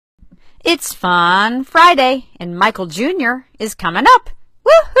It's Fun Friday, and Michael Jr. is coming up.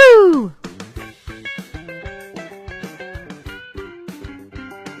 Woohoo!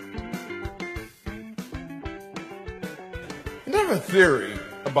 I have a theory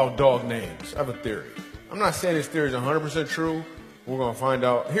about dog names. I have a theory. I'm not saying this theory is 100% true. We're going to find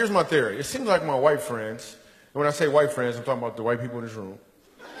out. Here's my theory. It seems like my white friends, and when I say white friends, I'm talking about the white people in this room.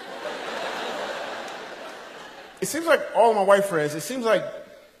 It seems like all of my white friends, it seems like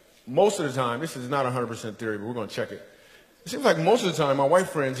most of the time, this is not 100% theory, but we're going to check it. It seems like most of the time, my white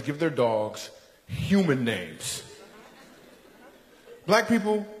friends give their dogs human names. Black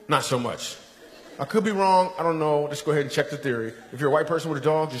people, not so much. I could be wrong. I don't know. Just go ahead and check the theory. If you're a white person with a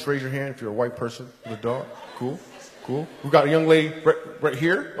dog, just raise your hand. If you're a white person with a dog, cool, cool. We've got a young lady right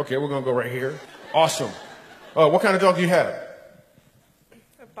here. Okay, we're going to go right here. Awesome. What kind of dog do you have?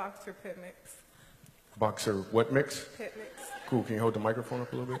 A boxer pit mix. Boxer what mix? Pit mix. Cool. Can you hold the microphone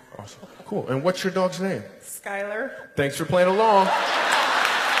up a little bit? Awesome. Cool. And what's your dog's name? Skylar. Thanks for playing along.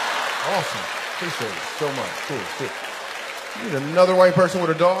 Awesome. Appreciate it so much. Cool. Cool. I need another white person with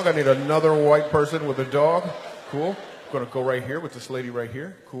a dog. I need another white person with a dog. Cool. I'm going to go right here with this lady right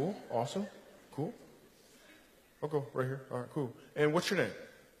here. Cool. Awesome. Cool. I'll go right here. All right, cool. And what's your name?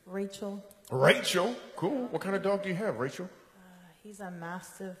 Rachel. Rachel. Cool. What kind of dog do you have, Rachel? He's a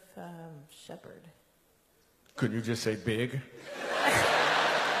mastiff shepherd. Couldn't you just say big?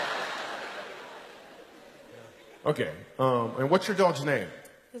 Okay. And what's your dog's name?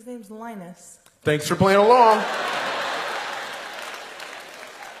 His name's Linus. Thanks for playing along.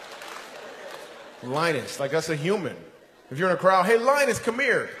 Linus, like that's a human. If you're in a crowd, hey, Linus, come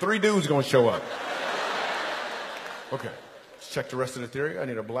here. 3 dudes going to show up. Okay. Let's check the rest of the theory. I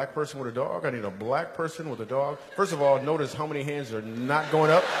need a black person with a dog. I need a black person with a dog. First of all, notice how many hands are not going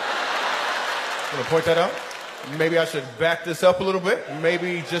up. I'm going to point that out. Maybe I should back this up a little bit.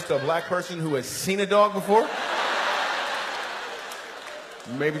 Maybe just a black person who has seen a dog before.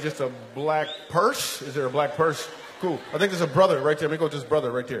 Maybe just a black purse. Is there a black purse? Cool. I think there's a brother right there. Let me go with this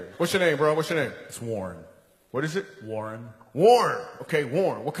brother right there. What's your name, bro? What's your name? It's Warren. What is it? Warren. Warren. Okay,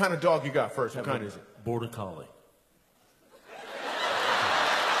 Warren. What kind of dog you got first? What kind is it? Border Collie.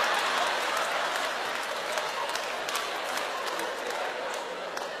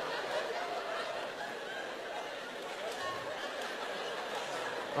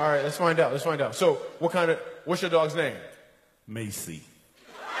 All right, let's find out. Let's find out. So, what's your dog's name? Macy.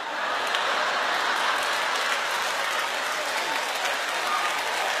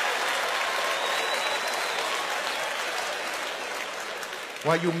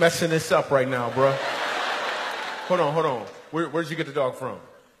 Why you messing this up right now, bro? Hold on. Where'd you get the dog from?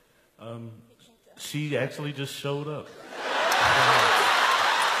 She actually just showed up.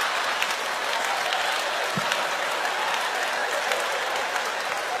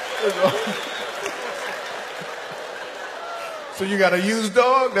 So you got a used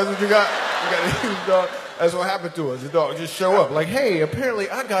dog? That's what you got? You got a used dog? That's what happened to us. The dog just show up like, hey, apparently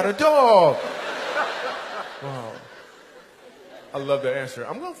I got a dog. Wow. I love that answer.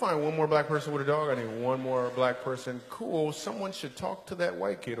 I'm going to find one more black person with a dog. I need one more black person. Cool. Someone should talk to that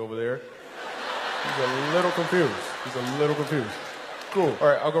white kid over there. He's a little confused. Cool. All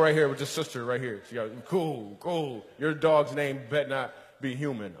right, I'll go right here with this sister right here. She got, cool. Your dog's name better not be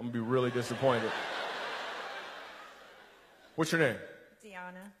human. I'm going to be really disappointed. What's your name?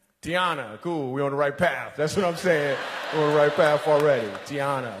 Tiana. Cool. We're on the right path. That's what I'm saying. We're on the right path already.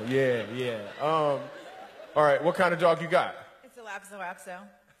 Tiana. Yeah. All right, what kind of dog you got? It's a Lapso.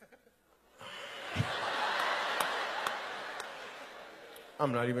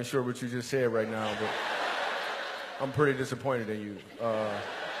 I'm not even sure what you just said right now, but I'm pretty disappointed in you.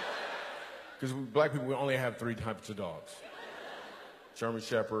 Because black people, we only have 3 types of dogs. German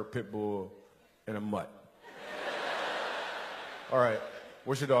Shepherd, Pit Bull, and a mutt. All right,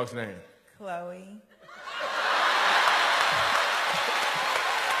 what's your dog's name? Chloe.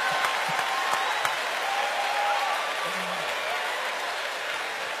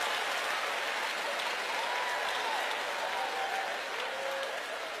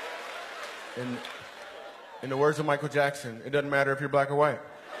 In the words of Michael Jackson, it doesn't matter if you're black or white.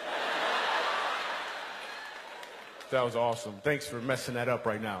 That was awesome. Thanks for messing that up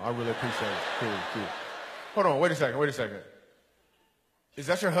right now. I really appreciate it. Cool. Hold on, wait a second. Is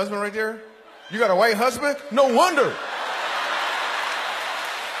that your husband right there? You got a white husband? No wonder.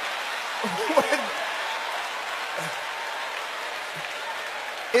 What?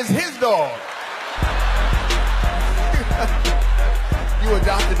 It's his dog. You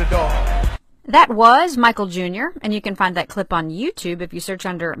adopted the dog. That was Michael Jr., and you can find that clip on YouTube if you search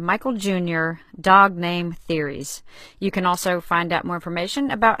under Michael Jr. Dog Name Theories. You can also find out more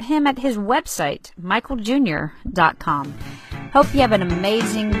information about him at his website, michaeljr.com. Hope you have an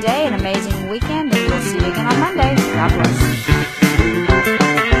amazing day, an amazing weekend, and we'll